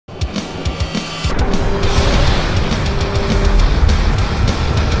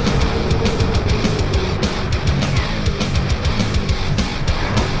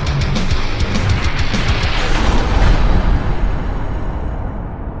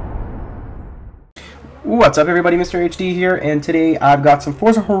What's up, everybody? Mr. HD here, and today I've got some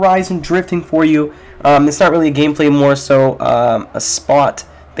Forza Horizon drifting for you. It's not really a gameplay, more so a spot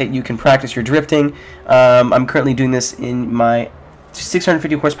that you can practice your drifting. I'm currently doing this in my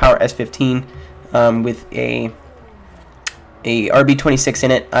 650 horsepower S15 with a RB26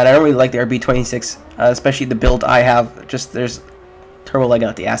 in it. And I don't really like the RB26, especially the build I have. Just there's turbo leg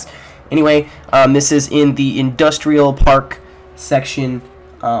out the ass. Anyway, this is in the industrial park section.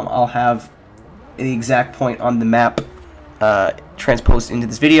 I'll have the exact point on the map transposed into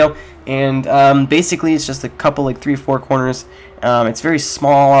this video, and basically it's just a couple, like 3 or 4 corners. It's very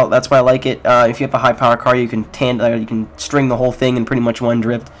small, that's why I like it. If you have a high power car, you can string the whole thing in pretty much one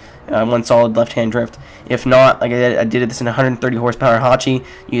drift, one solid left hand drift. If not, like I did this in 130 horsepower Hachi,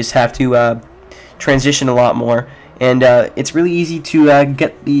 you just have to transition a lot more. And it's really easy to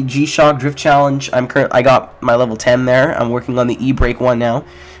get the G-Shock Drift Challenge. I got my level 10 there. I'm working on the E-Brake one now.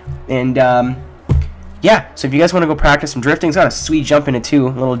 And yeah, so if you guys want to go practice some drifting, it's got a sweet jump in it too, a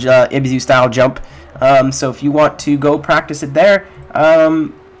little Ibizu style jump. So if you want to go practice it there,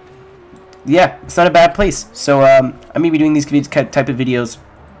 yeah, it's not a bad place. So I may be doing these type of videos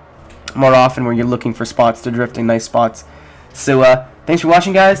more often, where you're looking for spots to drifting, nice spots. So thanks for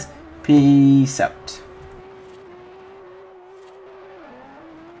watching, guys. Peace out.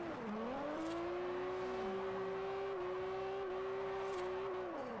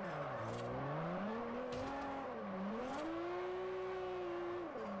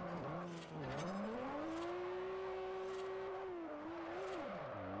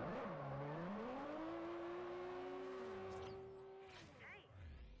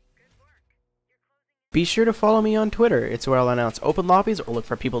 Be sure to follow me on Twitter. It's where I'll announce open lobbies or look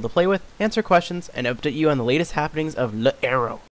for people to play with, answer questions, and update you on the latest happenings of Le Arrow.